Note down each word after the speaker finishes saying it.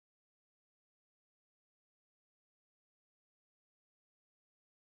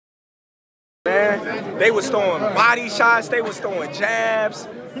man. They was throwing body shots. They was throwing jabs.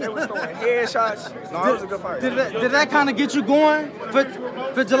 They was throwing head shots. No, it was a good fight. Did that kind of get you going for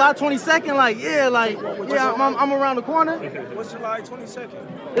July 22nd? I'm around the corner. What's July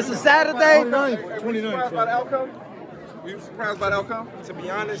 22nd? It's a Saturday. 29th. By the outcome? Were you surprised by the outcome? To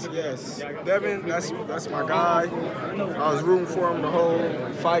be honest, yes. Devin, that's my guy. I was rooting for him the whole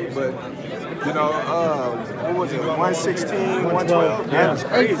fight, but you know, what was it? 116, 112. That was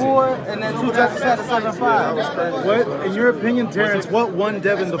crazy. 8-4, and then 2 judges had a 7-5. That was crazy. What, in your opinion, Terence, what won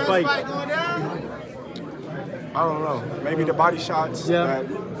Devin the fight? I don't know. Maybe the body shots that,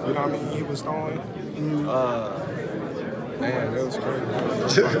 you know what I mean, he was throwing. Man, that was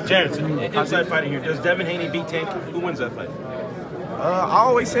crazy. Terence, inside fighting here, does Devin Haney beat Tank? Who wins that fight? I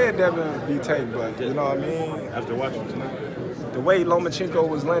always said Devin beat Tank, but you know what I mean? After watching tonight. The way Lomachenko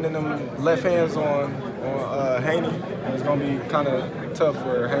was landing them left hands on Haney, it was going to be kind of tough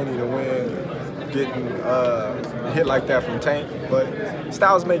for Haney to win, getting hit like that from Tank. But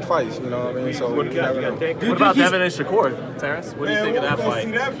styles make fights, you know what I mean? So what about Devin and Shakur, Terence? What do you think of that fight?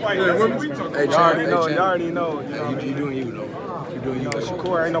 Hey, you already know. You doing you, though.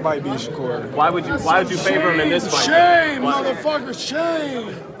 Shakur, ain't nobody beat Shakur. Why would you favor him in this fight? Shame, motherfucker,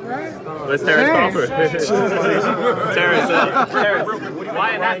 shame. Right? Let's Terence Crawford. Terence,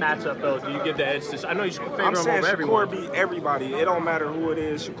 why in that matchup though do you give the edge to? I know you should favor him over everyone. Shakur beat everybody. It don't matter who it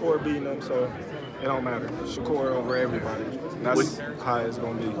is. Shakur beating them, so it don't matter. Shakur over everybody. That's how it's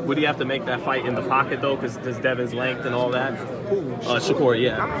gonna be. Would he have to make that fight in the pocket though, because there's Devin's length and all that? Shakur,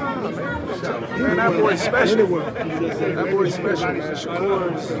 yeah. Man, that boy's special. That boy's special, man.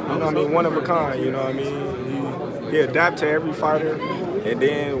 Shakur's, you know what I mean, one of a kind. You know what I mean? He adapt to every fighter. And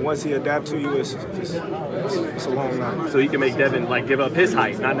then once he adapts to you, it's a long night. So he can make Devin like give up his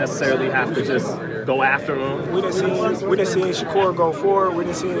height, not necessarily have to just go after him. We didn't see Shakur go forward. We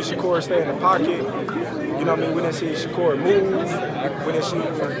didn't see Shakur stay in the pocket. You know what I mean? We didn't see Shakur move. We didn't see,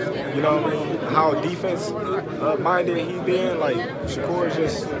 you know what I mean, how defense minded he been. Like Shakur is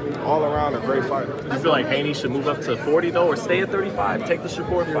just all around a great fighter. You feel like Haney should move up to 40 though, or stay at 35? Take the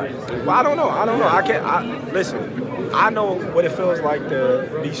Shakur fight. Well, I don't know. Listen. I know what it feels like to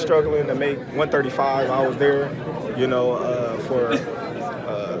be struggling to make 135. I was there, you know, for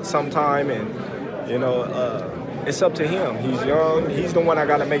some time, and you know, it's up to him. He's young. He's the one I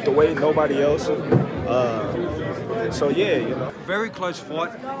got to make the weight. Nobody else. So yeah, you know. Very close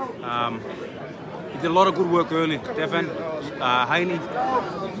fight. He did a lot of good work early. Devin, Haney,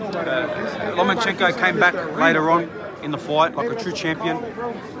 Lomachenko came back later on in the fight like a true champion,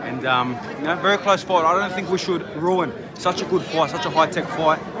 and you know, very close fight. I don't think we should ruin such a good fight, such a high-tech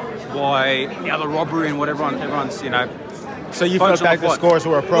fight by the other robbery and what everyone's, you know. So you felt like the scores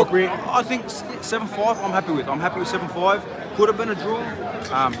were appropriate? Look, I think 7-5 I'm happy with. I'm happy with 7-5. Could have been a draw.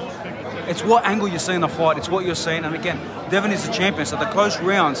 It's what angle you see in the fight. It's what you're seeing. And again, Devin is the champion, so the close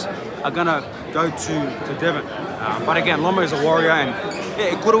rounds are gonna go to Devin. But again, Loma is a warrior, and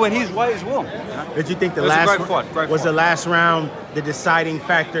yeah, it could have went his way as well. Did you think the last round the deciding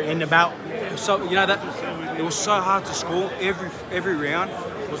factor in the bout? So you know that it was so hard to score every round.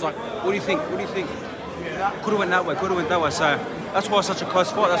 It was like, what do you think? What do you think? Could have went that way. Could have went that way. So that's why it's such a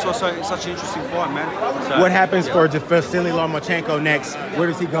close fight. That's why it's such an interesting fight, man. So, what happens for Vasiliy Lomachenko next? Where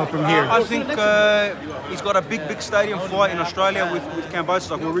does he go from here? I think he's got a big stadium fight in Australia with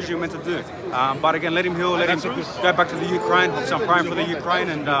Kambosos, like we were originally meant to do. But again, let him heal, let him go back to the Ukraine. So I'm praying for the Ukraine,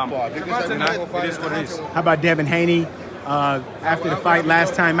 and you know, it is what it is. How about Devin Haney? After the fight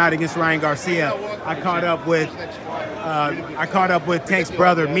last time out against Ryan Garcia, I caught up with Tank's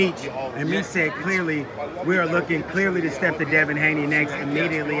brother Meech, and Meech said clearly we are looking clearly to step to Devin Haney next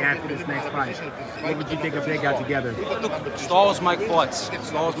immediately after this next fight. What would you think if they got together? Look, styles make fights.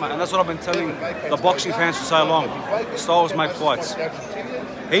 Styles make, and that's what I've been telling the boxing fans for so long. Styles make fights.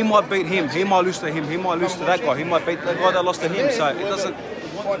 He might beat him. He might lose to him. He might lose to that guy. He might beat the guy that lost to him. So it doesn't.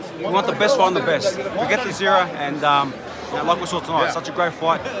 We want the best fight on the best. Forget the zero, and you know, like we saw tonight, such a great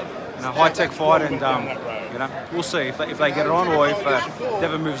fight, you know, high-tech fight, and you know, we'll see if they get it on or if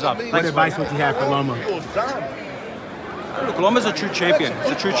Devin moves up. What advice would you have for Loma? Look, Loma's a true champion.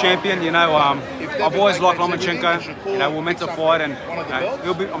 He's a true champion. You know, I've always liked Lomachenko. You know, we're meant to fight, and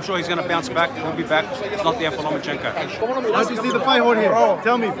you know, I'm sure he's going to bounce back. He'll be back. It's not the end for Lomachenko. How'd you see the fight, Jorge?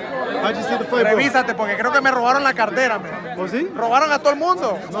 Tell me. How'd you see the fight, bro? Revísate, porque creo que me robaron la cartera, man. ¿Oh, sí? Robaron a todo el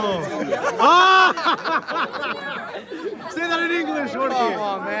mundo. No. Ah! Say that in English, Jorge. Come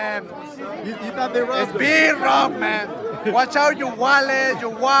on, man. You thought they robbed It's being robbed, man. Watch out your wallet,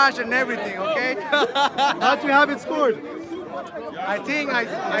 your watch, and everything, okay? How'd you have it scored? I think I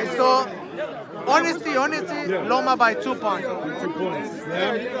saw Honestly, Loma by 2 points. 2 points.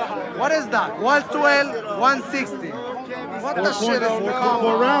 Yeah. What is that? 112, 160. What the shit is going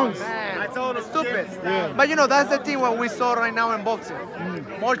 4 rounds. Man, it's stupid. Yeah. But you know, that's the thing what we saw right now in boxing.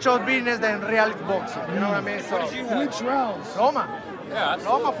 More show business than reality boxing. You know what I mean? So, Which rounds? Loma. Yeah,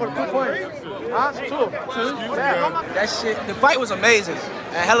 Loma for 2 points. Huh? 2. Yeah. That shit, the fight was amazing.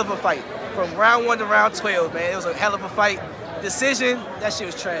 A hell of a fight. From round 1 to round 12, man. It was a hell of a fight. Decision, that shit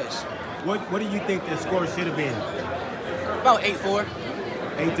was trash. What do you think the score should have been? About 8-4.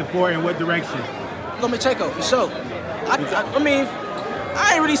 8-4 in what direction? Lomachenko, for sure. I mean, I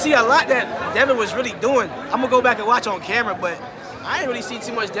didn't really see a lot that Devin was really doing. I'm gonna go back and watch on camera, but I didn't really see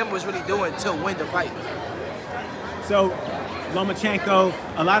too much Devin was really doing to win the fight. So, Lomachenko,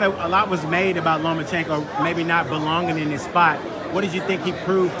 a lot was made about Lomachenko maybe not belonging in his spot. What did you think he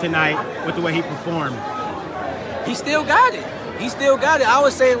proved tonight with the way he performed? He still got it. He still got it. I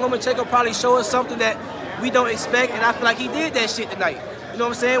was saying Lomachenko probably showed us something that we don't expect, and I feel like he did that shit tonight. You know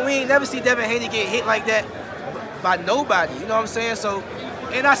what I'm saying? We ain't never see Devin Haney get hit like that by nobody. You know what I'm saying? So,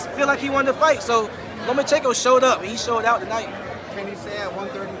 and I feel like he won the fight. So, Lomachenko showed up, and he showed out tonight. Can he stay at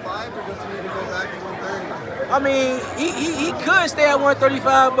 135, or does he need to go back to 130? I mean, he could stay at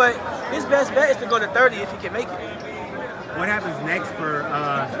 135, but his best bet is to go to 30 if he can make it. What happens next for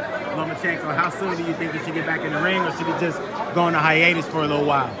Lomachenko? How soon do you think he should get back in the ring, or should he just go on a hiatus for a little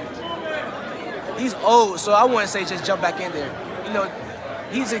while? He's old, so I wouldn't say just jump back in there. You know,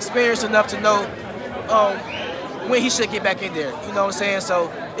 he's experienced enough to know when he should get back in there. You know what I'm saying?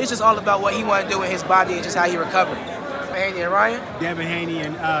 So it's just all about what he want to do with his body and just how he recovered. Haney and Ryan? Devin Haney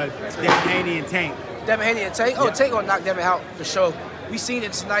and Tank. Devin Haney and Tank? Oh, yeah. Tank gonna knock Devin out for sure. We seen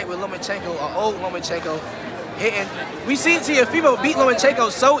it tonight with Lomachenko, an old Lomachenko, hitting. We seen Teofimo beat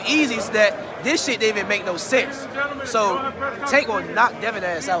Lomachenko so easy that this shit didn't even make no sense. So Tank gonna knock Devin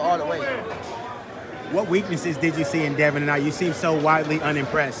ass out all the way. What weaknesses did you see in Devin tonight? You seem so widely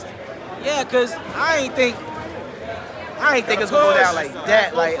unimpressed. Yeah, cause I ain't think it's gonna go down like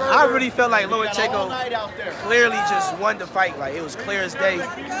that. Like, I really felt like Lomachenko clearly just won the fight. Like, it was clear as day.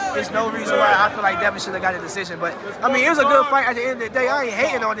 There's no reason why I feel like Devin should have got a decision. But I mean, it was a good fight at the end of the day. I ain't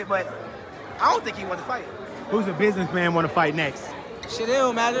hating on it, but I don't think he won the fight. Who's a businessman want to fight next? Shit, it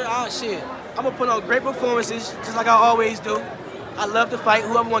don't matter. Shit, I'm gonna put on great performances, just like I always do. I love to fight.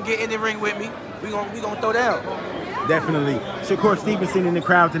 Whoever wanna get in the ring with me, we gonna throw down. Definitely. Shakur Stevenson in the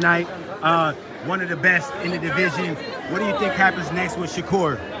crowd tonight. One of the best in the division. What do you think happens next with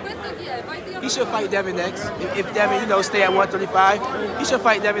Shakur? He should fight Devin next. If Devin, stay at 135, he should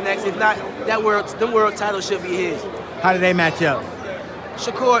fight Devin next. If not, the world title should be his. How do they match up?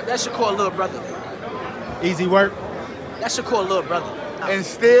 Shakur, that's Shakur's little brother. Easy work? That's Shakur's little brother. And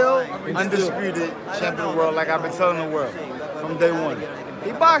still undisputed champion of the world, like I've been telling the world from day one.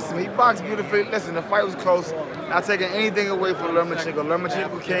 He boxed him. He boxed beautifully. Listen, the fight was close. Not taking anything away from Lomachenko.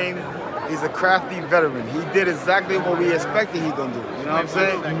 Lomachenko came. He's a crafty veteran. He did exactly what we expected he gonna do. You know what I'm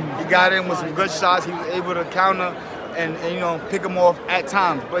saying? He got in with some good shots. He was able to counter and pick him off at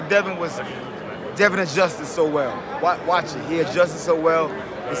times. But Devin adjusted so well. Watch it. He adjusted so well.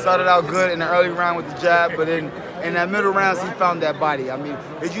 He started out good in the early round with the jab, but then in that middle rounds, he found that body. I mean,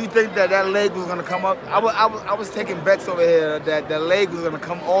 did you think that leg was gonna come up? I was taking bets over here that leg was gonna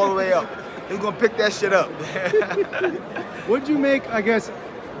come all the way up. He was gonna pick that shit up. What'd you make, I guess,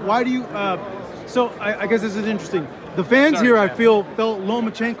 why do you, so I guess this is interesting. The fans here, I feel, felt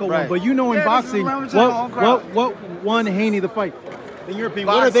Lomachenko won, but in boxing, what won Haney the fight? In your opinion,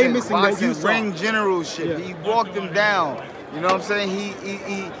 what are they missing that you saw? Ring generalship. Yeah. He walked him down. You know what I'm saying?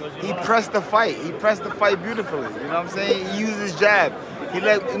 He pressed the fight. He pressed the fight beautifully. You know what I'm saying? He used his jab. He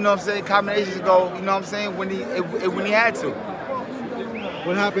let combinations go. You know what I'm saying? When he had to.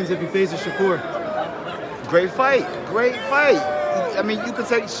 What happens if he faces Shakur? Great fight. Great fight. I mean, you could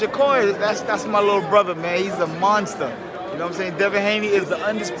take Shakur. That's my little brother, man. He's a monster. You know what I'm saying? Devin Haney is the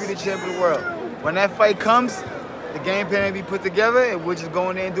undisputed champion of the world. When that fight comes, the game plan will be put together, and we'll just go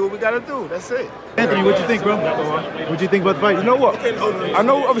in there and do what we got to do. That's it. Anthony, what you think, bro? What do you think about the fight? You know what? I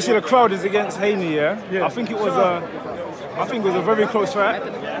know obviously the crowd is against Haney, yeah? I think it was a very close fight.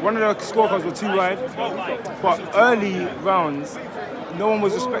 One of the scorecards were too wide, but early rounds, no one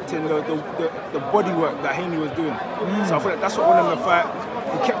was respecting the body work that Haney was doing. So I feel like that's what won him the fight.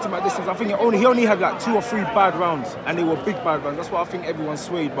 He kept him at distance. I think he only had like 2 or 3 bad rounds, and they were big bad rounds. That's why I think everyone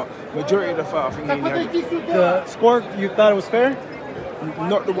swayed, but majority of the fight, I think Haney had it. The score, you thought it was fair?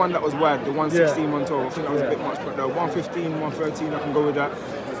 Not the one that was wide, the 116, 112. I think that was a bit much, but the 115, 113, I can go with that.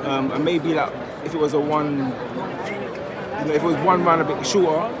 And maybe like if it was a if it was one round a bit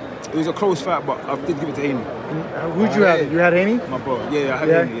shorter, It was a close fight, but I did give it to Haney. Who'd you have? You had Haney? My bro. Yeah, I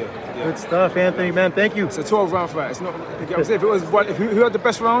had Haney. Yeah. Good stuff, Anthony, man. Thank you. It's a 12-round fight. It's not. I'm saying if it was one, if who had the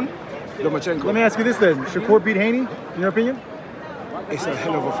best round, Lomachenko. Let me ask you this then: Shakur beat Haney, in your opinion? It's a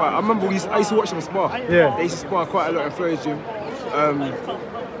hell of a fight. I remember I used to watch them spar. Yeah. They used to spar quite a lot in Florida gym.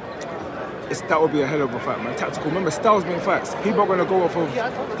 That would be a hell of a fight, man. Tactical. Remember, styles mean fights. People are going to go off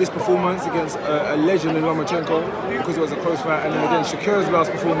of this performance against a legend in Lomachenko because it was a close fight, and then again Shakur's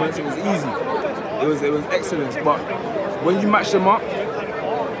last performance, it was easy. It was excellence. But when you match them up,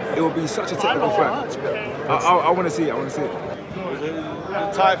 it will be such a technical fight. I want to see it. I want to see it. It was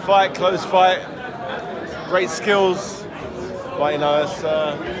a tight fight, close fight, great skills. But you know,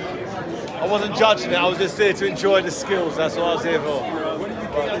 I wasn't judging it. I was just there to enjoy the skills. That's what I was here for. What do you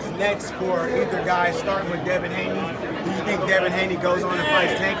think is next for either guy, starting with Devin Haney? Do you think Devin Haney goes on and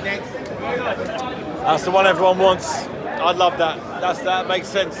fights Tank next? That's the one everyone wants. I'd love that. That makes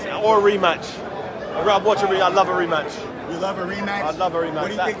sense. Or a rematch. I'd watch I love a rematch. You love a rematch? I'd love a rematch. What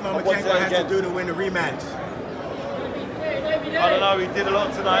do you think Lomachenko has to do to win the rematch? I don't know. He did a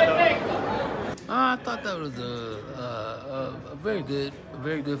lot tonight, though. I thought that was a very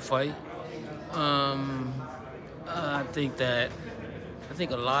good fight. I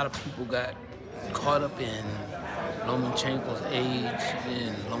think a lot of people got caught up in Lomachenko's age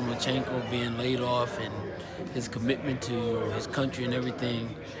and Lomachenko being laid off and his commitment to his country and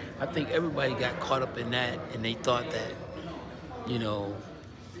everything. I think everybody got caught up in that, and they thought that, you know,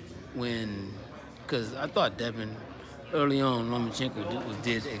 because I thought Devin, early on, Lomachenko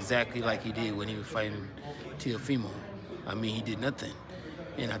did exactly like he did when he was fighting Teofimo. I mean, he did nothing.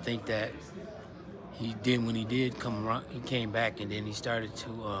 And I think that when he did come around, he came back and then he started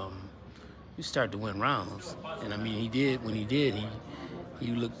to win rounds. And I mean,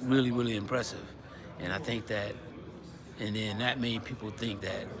 he looked really, really impressive. And I think that, and then that made people think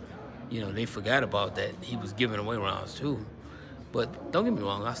that, you know, they forgot about that he was giving away rounds too. But don't get me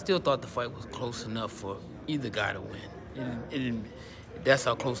wrong, I still thought the fight was close enough for either guy to win. That's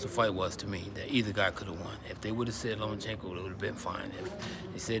how close the fight was to me, that either guy could have won. If they would have said Lomachenko, it would have been fine. If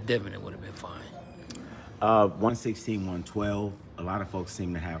they said Devin, it would have been fine. 116, 112. A lot of folks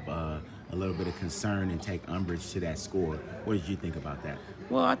seem to have a little bit of concern and take umbrage to that score. What did you think about that?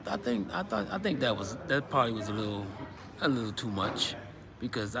 Well, I think that probably was a little too much,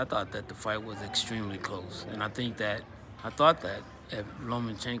 because I thought that the fight was extremely close, and I thought that if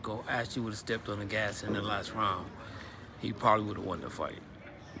Lomachenko actually would have stepped on the gas in the last round, he probably would have won the fight.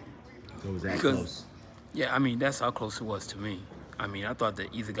 So was that close? Yeah, I mean, that's how close it was to me. I mean, I thought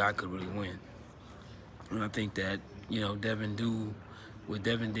that either guy could really win. And I think that, you know, what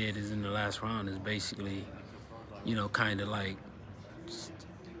Devin did is in the last round is basically, you know, kind of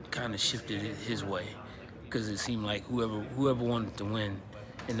shifted it his way, because it seemed like whoever wanted to win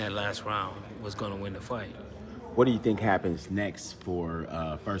in that last round was going to win the fight. What do you think happens next for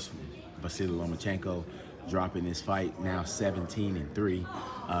first Vasiliy Lomachenko dropping this fight, now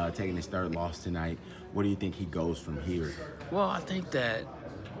 17-3, taking his third loss tonight? Where do you think he goes from here? Well, I think that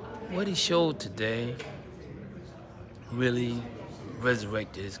what he showed today really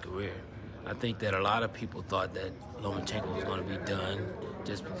resurrected his career. I think that a lot of people thought that Lomachenko was going to be done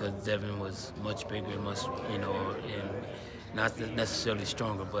just because Devin was much bigger, you know, and not necessarily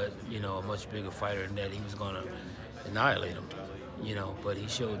stronger, but, you know, a much bigger fighter, and that he was going to annihilate him, you know. But he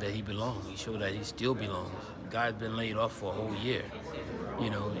showed that he belonged. He showed that he still belongs. The guy's been laid off for a whole year, you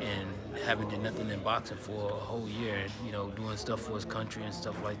know, and haven't done nothing in boxing for a whole year, and, you know, doing stuff for his country and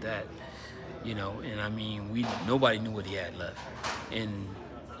stuff like that, you know. And I mean, nobody knew what he had left, and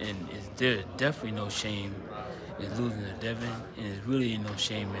there's definitely no shame in losing to Devin, and there's really no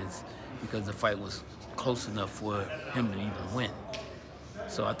shame because the fight was close enough for him to even win.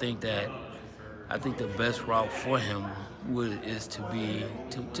 So I think the best route for him is to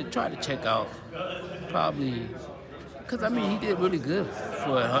try to check out, probably, because I mean, he did really good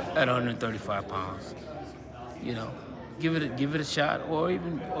at 135 pounds. You know, give it a shot, or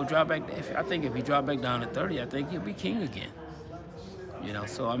drop back. I think if he dropped back down to 30, I think he'll be king again. You know,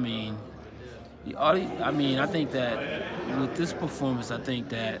 so I mean, I think that with this performance, I think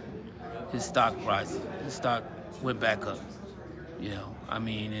that his stock went back up. You know, I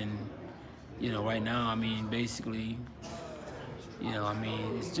mean, and you know, right now, I mean, basically, you know, I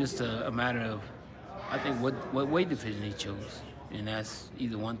mean, it's just a matter of, I think, what weight division he chose, and that's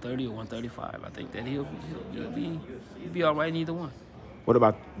either 130 or 135. I think that he'll be all right in either one. What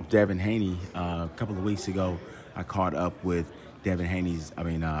about Devin Haney? A couple of weeks ago, I caught up with Devin Haney's.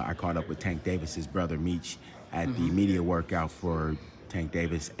 I caught up with Tank Davis's brother Meech at the media workout for Tank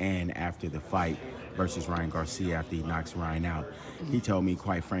Davis and after the fight versus Ryan Garcia after he knocks Ryan out. He told me,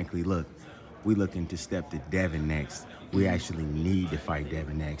 quite frankly, look, we looking to step to Devin next. We actually need to fight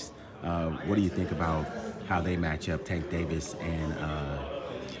Devin next. What do you think about how they match up, Tank Davis and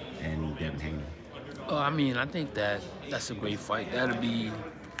Devin Haney? Oh, I mean, I think that's a great fight. That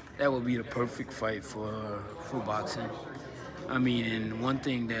would be the perfect fight for boxing. I mean, and one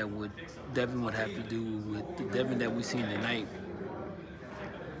thing that Devin would have to do with the Devin that we seen tonight,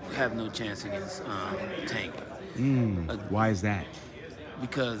 have no chance against Tank. Why is that?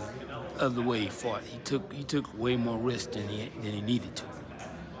 Because of the way he fought. He took way more risk than he needed to.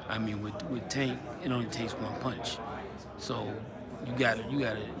 I mean, with Tank, it only takes one punch. So you gotta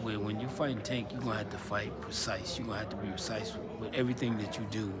when you're fighting Tank, you're gonna have to fight precise. You're gonna have to be precise with everything that you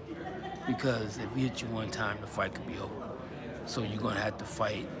do, because if he hit you one time, the fight could be over. So you're gonna have to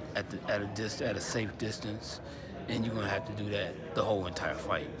fight at a safe distance, and you're gonna have to do that the whole entire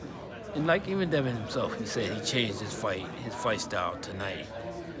fight. And like even Devin himself, he said he changed his fight style tonight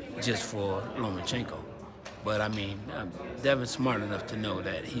just for Lomachenko. But I mean, Devin's smart enough to know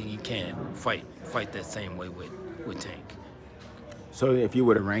that he can't fight that same way with Tank. So if you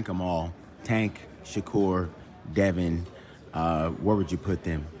were to rank them all, Tank, Shakur, Devin, where would you put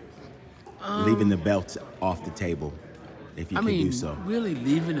them? Leaving the belts off the table, if you could do so. Really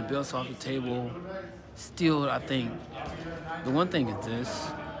leaving the belts off the table, still, I think, the one thing is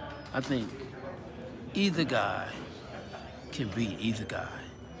this, I think either guy can beat either guy,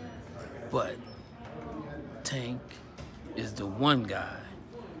 but Tank is the one guy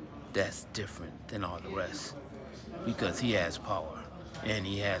that's different than all the rest because he has power and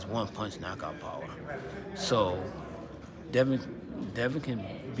he has one-punch knockout power. So Devin can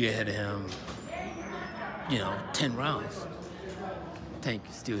be ahead of him, 10 rounds. Tank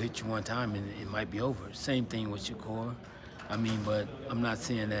can still hit you one time and it might be over. Same thing with Shakur. I mean, but I'm not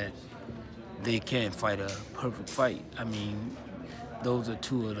saying that they can't fight a perfect fight. I mean, those are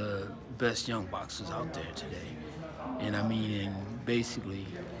two of the best young boxers out there today. And I mean, basically,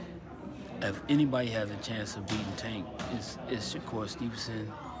 if anybody has a chance of beating Tank, it's Shakur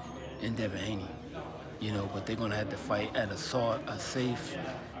Stevenson and Devin Haney. But they're gonna have to fight at a safe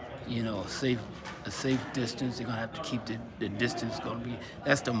distance. They're gonna have to keep the distance.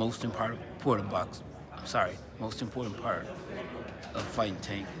 That's the most important most important part of fighting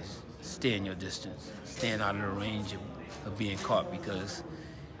Tank is stay in your distance, staying out of the range of being caught, because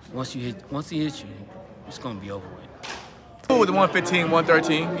once he hits you, it's gonna be over with. With the 115,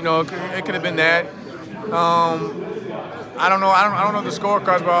 113, it could have been that. I don't know the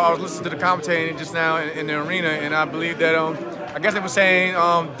scorecards, but I was listening to the commentating just now in the arena, and I believe that I guess they were saying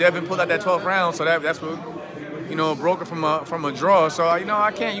Devin pulled out that 12th round, so that's what broke it from a draw. So you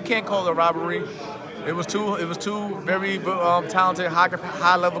can't call it a robbery. It was two very talented,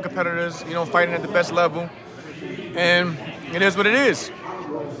 high level competitors, fighting at the best level, and it is what it is.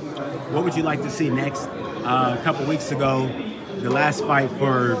 What would you like to see next? A couple weeks ago, the last fight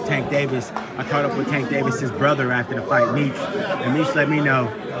for Tank Davis, I caught up with Tank Davis's brother after the fight, Meech, and Meech let me know,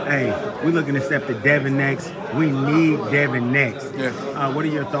 hey, we're looking to step to Devin next. We need Devin next. Yeah. What are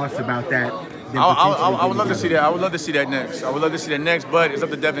your thoughts about that? I would love to see that. I would love to see that next. But it's up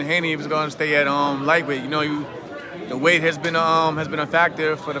to Devin Haney if he's going to stay at lightweight. The weight has been a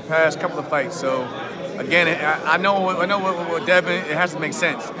factor for the past couple of fights. So again, I know with Devin, it has to make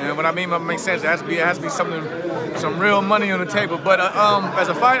sense. And what I mean by make sense, it has to be some real money on the table. But as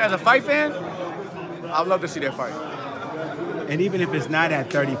a fight fan, I'd love to see that fight. And even if it's not at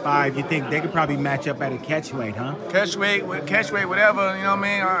 35, you think they could probably match up at a catchweight, huh? Catchweight, whatever, you know what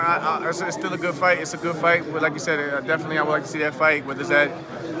I mean? It's still a good fight. It's a good fight. But like you said, definitely I would like to see that fight, whether it's at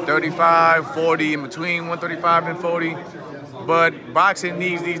 35, 40, in between 135 and 40. But boxing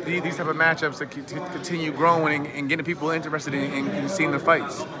needs these type of matchups to continue growing and getting people interested in seeing the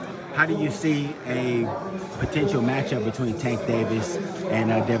fights. How do you see a potential matchup between Tank Davis and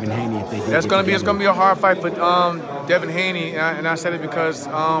Devin Haney if they did? It's going to be a hard fight for Devin Haney, and I said it because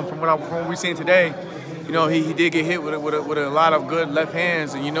from what we've seen today, he did get hit with a lot of good left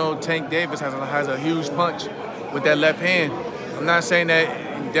hands, and Tank Davis has a huge punch with that left hand. I'm not saying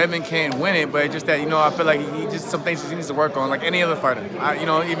that Devin can't win it, but just that I feel like he just some things he needs to work on, like any other fighter.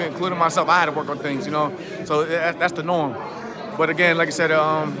 Even including myself, I had to work on things. So that's the norm. But again, like I said,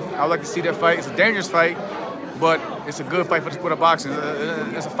 I would like to see that fight. It's a dangerous fight, but it's a good fight for the sport of boxing.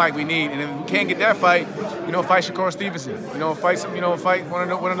 It's a fight we need, and if we can't get that fight, fight Shakur Stevenson. Fight one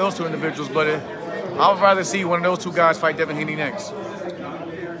of those two individuals. But I would rather see one of those two guys fight Devin Haney next.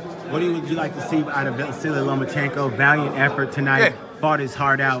 What would you like to see out of Vasiliy Lomachenko? Valiant effort tonight. fought his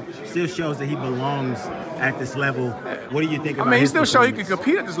heart out. Still shows that he belongs at this level. What do you think about I mean, he his still shows he performance? can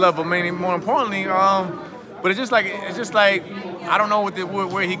compete at this level. Maybe more importantly, but it's just like I don't know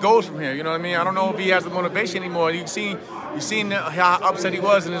where he goes from here. You know what I mean? I don't know if he has the motivation anymore. You seen how upset he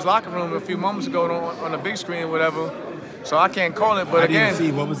was in his locker room a few moments ago on the big screen or whatever. So I can't call it. But again,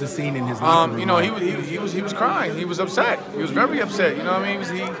 see what was the scene in his locker room? you know, he was crying. He was upset. He was very upset. You know what I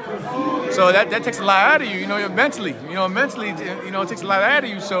mean? So that takes a lot out of you. You know, mentally. You know, it takes a lot out of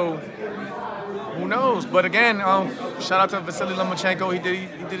you. So who knows? But again, shout out to Vasiliy Lomachenko. He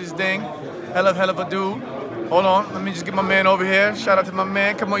did his thing. Hell of a dude. Hold on, let me just get my man over here. Shout out to my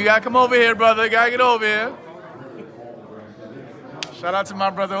man. Come on, you gotta come over here, brother. You gotta get over here. Shout out to my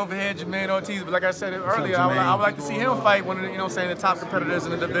brother over here, Jermaine Ortiz. But like I said earlier, I would like to see him fight one of the, the top competitors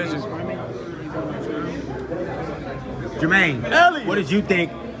in the division. Jermaine, what did you think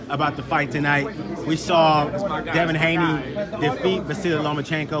about the fight tonight? We saw Devin Haney defeat Vasiliy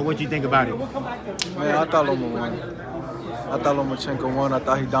Lomachenko. What did you think about it? Man, I thought Loma won. I thought Lomachenko won. I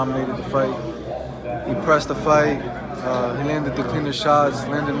thought he dominated the fight. He pressed the fight. He landed the cleaner shots,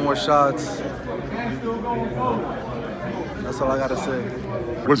 landed more shots. That's all I gotta say.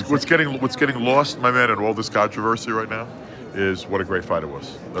 What's getting lost, my man, in all this controversy right now is what a great fight it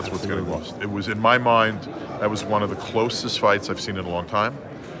was. That's what's getting lost. It was, in my mind, that was one of the closest fights I've seen in a long time.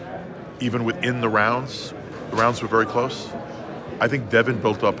 Even within the rounds were very close. I think Devin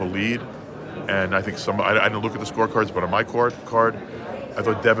built up a lead, and I think I didn't look at the scorecards, but on my card, I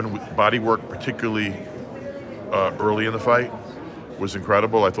thought Devin body work, particularly early in the fight, was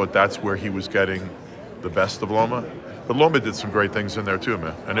incredible. I thought that's where he was getting the best of Loma. But Loma did some great things in there too,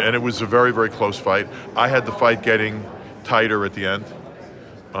 man. And it was a very, very close fight. I had the fight getting tighter at the end.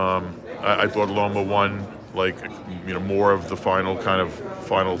 I thought Loma won, more of the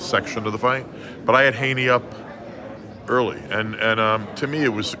final section of the fight. But I had Haney up early, and to me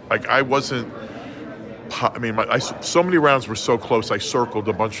it was like so many rounds were so close. I circled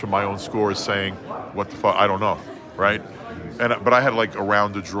a bunch of my own scores, saying, "What the fuck? I don't know," right? But I had a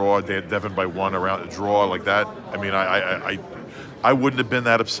round to draw, Devin by one, a round to draw like that. I mean, I wouldn't have been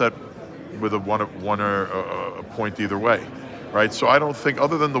that upset with a one or a point either way, right? So I don't think,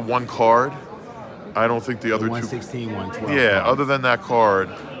 other than the one card, I don't think the other 116, 112. Yeah, other than that card,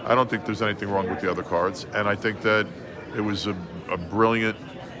 I don't think there's anything wrong with the other cards. And I think that it was a brilliant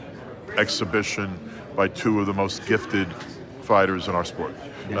exhibition by two of the most gifted fighters in our sport.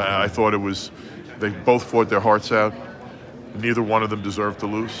 I thought they both fought their hearts out. Neither one of them deserved to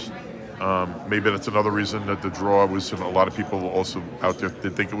lose. Maybe that's another reason that the draw was, and a lot of people also out there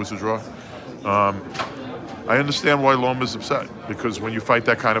did think it was a draw. I understand why Loma's upset, because when you fight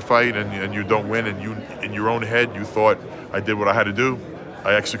that kind of fight and you don't win, and you, in your own head, you thought, I did what I had to do,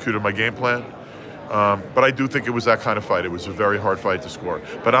 I executed my game plan. But I do think it was that kind of fight. It was a very hard fight to score.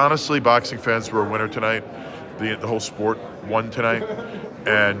 But honestly, boxing fans were a winner tonight. The whole sport won tonight.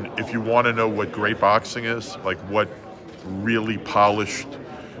 And if you want to know what great boxing is, like what really polished,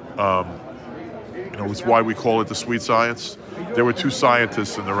 it's why we call it the sweet science. There were two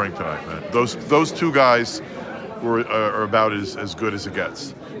scientists in the ring tonight, man. Those two guys are about as good as it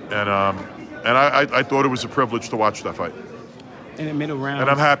gets. And I thought it was a privilege to watch that fight. In the middle round. And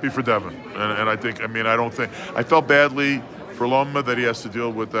I'm happy for Devin. And I felt badly for Loma that he has to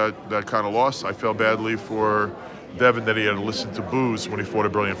deal with that kind of loss. I felt badly for Devin that he had to listen to boos when he fought a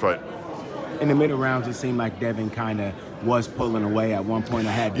brilliant fight. In the middle rounds, it seemed like Devin kind of was pulling away at one point.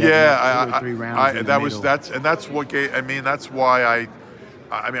 I had Devin 2 or 3 rounds. That's what gave. That's why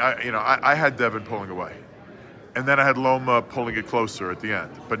I had Devin pulling away, and then I had Loma pulling it closer at the end,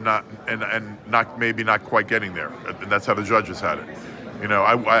 but not maybe not quite getting there. And that's how the judges had it.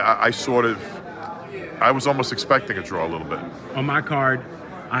 I was almost expecting a draw a little bit. On my card,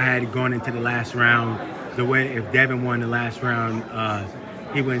 I had going into the last round, the way if Devin won the last round,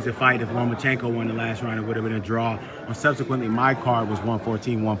 he wins the fight. If Lomachenko won the last round, it would have been a draw. Subsequently, my card was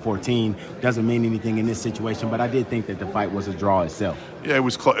 114-114. Doesn't mean anything in this situation, but I did think that the fight was a draw itself. Yeah, it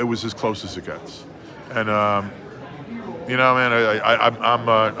was as close as it gets. And man,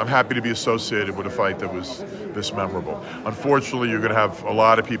 I'm happy to be associated with a fight that was this memorable. Unfortunately, you're going to have a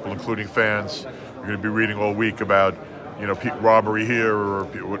lot of people, including fans, you're going to be reading all week about robbery here or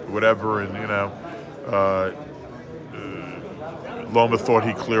whatever, and Loma thought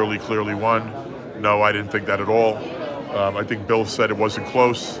he clearly won. No, I didn't think that at all. I think Bill said it wasn't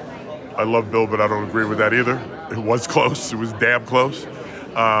close. I love Bill, but I don't agree with that either. It was close. It was damn close.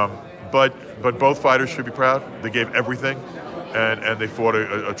 But both fighters should be proud. They gave everything, and they fought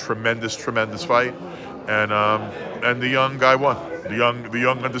a tremendous fight. And the young guy won. The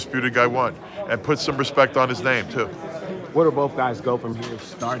young undisputed guy won, and put some respect on his name too. Where do both guys go from here,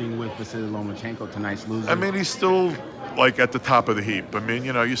 starting with Vasiliy Lomachenko, tonight's loser? I mean, he's still like at the top of the heap. I mean,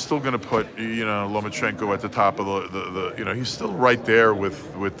 you know, you're still going to put, you know, Lomachenko at the top of the you know, he's still right there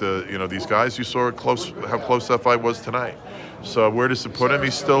with the, you know, these guys. You saw how close that fight was tonight. So where does it put him?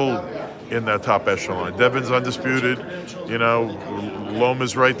 He's still in that top echelon. Devin's undisputed. You know,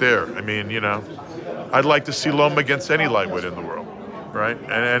 Loma's right there. I mean, you know, I'd like to see Loma against any lightweight in the world, right?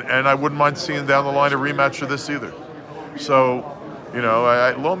 And I wouldn't mind seeing down the line a rematch of this either. So, you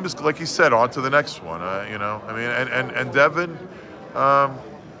know, Loma's, like he said, on to the next one. You know, I mean, and Devin, you know,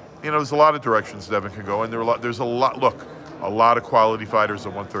 there's a lot of directions Devin can go, and there's a lot of quality fighters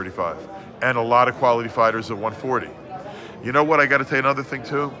at 135, and a lot of quality fighters at 140. You know what? I got to tell you another thing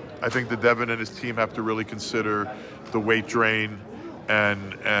too. I think that Devin and his team have to really consider the weight drain,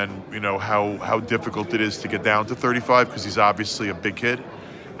 and you know how difficult it is to get down to 35, because he's obviously a big kid.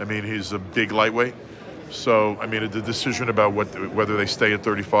 I mean, he's a big lightweight. So, I mean, the decision about whether they stay at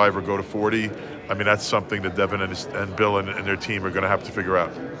 35 or go to 40, I mean, that's something that Devin and Bill and their team are going to have to figure out.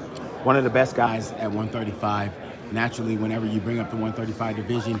 One of the best guys at 135. Naturally, whenever you bring up the 135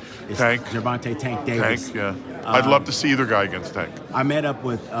 division, it's Gervonta Tank Davis. Tank, yeah. I'd love to see either guy against Tank. I met up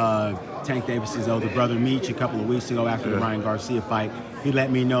with Tank Davis's older brother, Meech, a couple of weeks ago after the Ryan Garcia fight. He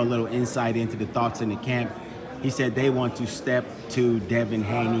let me know a little insight into the thoughts in the camp. He said they want to step to Devin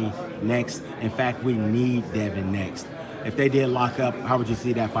Haney next. In fact, we need Devin next. If they did lock up, how would you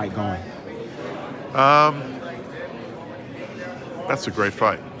see that fight going? That's a great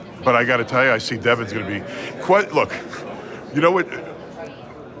fight. But I got to tell you, I see Devin's going to be quite. Look, you know what?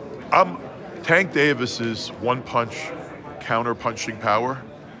 Tank Davis's one-punch, counter-punching power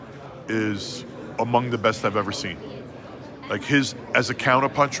is among the best I've ever seen. Like as a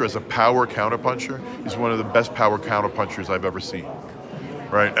counter-puncher, as a power counter-puncher, he's one of the best power counter-punchers I've ever seen,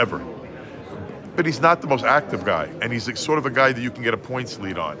 right? Ever. But he's not the most active guy, and he's sort of a guy that you can get a points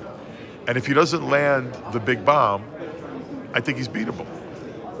lead on. And if he doesn't land the big bomb, I think he's beatable.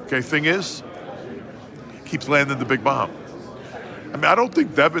 Okay, thing is, he keeps landing the big bomb. I mean, I don't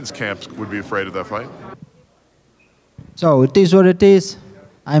think Devin's camps would be afraid of that fight. So it is what it is.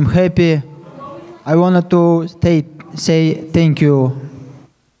 I'm happy. I wanted to say thank you,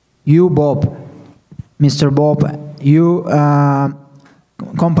 Bob, Mr. Bob, you,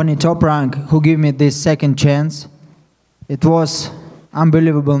 company Top Rank, who gave me this second chance. It was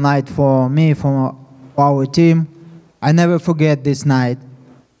unbelievable night for me, for our team. I never forget this night.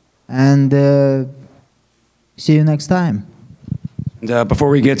 And see you next time. Before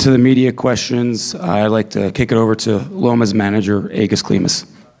we get to the media questions, I'd like to kick it over to Loma's manager, Agus Klimas.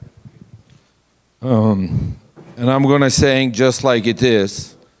 And I'm going to say just like it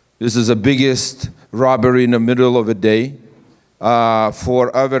is, this is the biggest robbery in the middle of the day.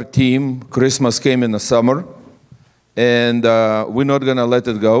 For our team, Christmas came in the summer, and we're not going to let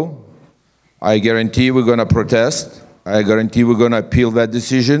it go. I guarantee we're going to protest. I guarantee we're going to appeal that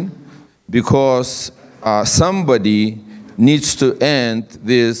decision, because somebody needs to end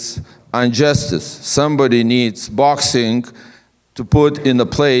this injustice. Somebody needs boxing to put in a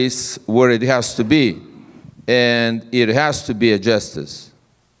place where it has to be. And it has to be a justice.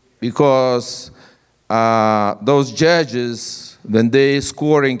 Because those judges, when they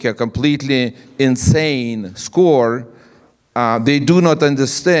scoring a completely insane score, they do not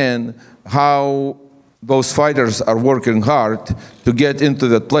understand how those fighters are working hard to get into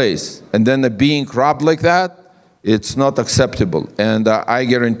that place. And then being robbed like that, it's not acceptable. And I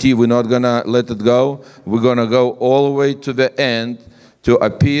guarantee we're not gonna let it go. We're gonna go all the way to the end to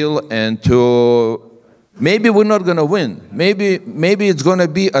appeal, and to, maybe we're not gonna win. Maybe it's gonna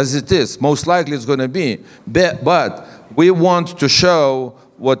be as it is. Most likely it's gonna be. But we want to show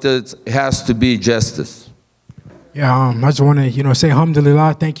what it has to be justice. Yeah, I just want to, say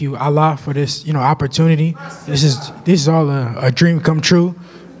alhamdulillah, thank you Allah for this, opportunity. This is all a dream come true.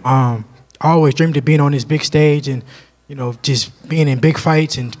 I always dreamed of being on this big stage and, just being in big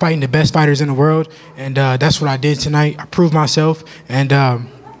fights and fighting the best fighters in the world. And that's what I did tonight. I proved myself, and it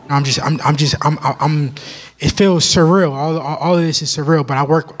feels surreal. All of this is surreal, but I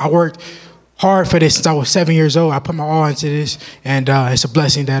worked hard for this since I was 7 years old. I put my all into this, and it's a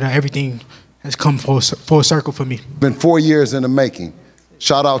blessing that everything has come full circle for me. Been 4 years in the making.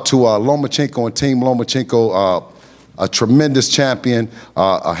 Shout out to Lomachenko and Team Lomachenko, a tremendous champion,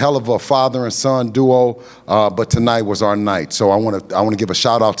 a hell of a father and son duo. But tonight was our night, so I want to give a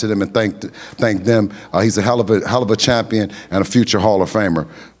shout out to them and thank them. He's a hell of a champion and a future Hall of Famer.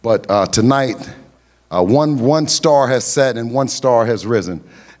 But tonight, one star has set and one star has risen,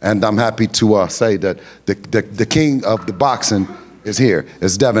 and I'm happy to say that the king of the boxing is here.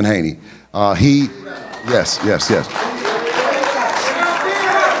 It's Devin Haney. Yes.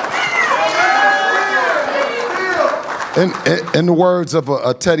 In the words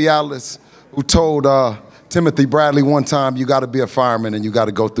of Teddy Atlas, who told Timothy Bradley one time, you got to be a fireman and you got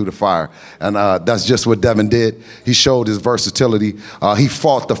to go through the fire. And that's just what Devin did. He showed his versatility. He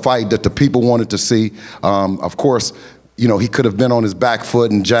fought the fight that the people wanted to see. Of course, you know, he could have been on his back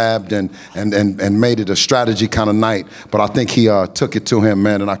foot and jabbed and made it a strategy kind of night. But I think he took it to him,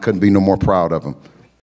 man, and I couldn't be no more proud of him.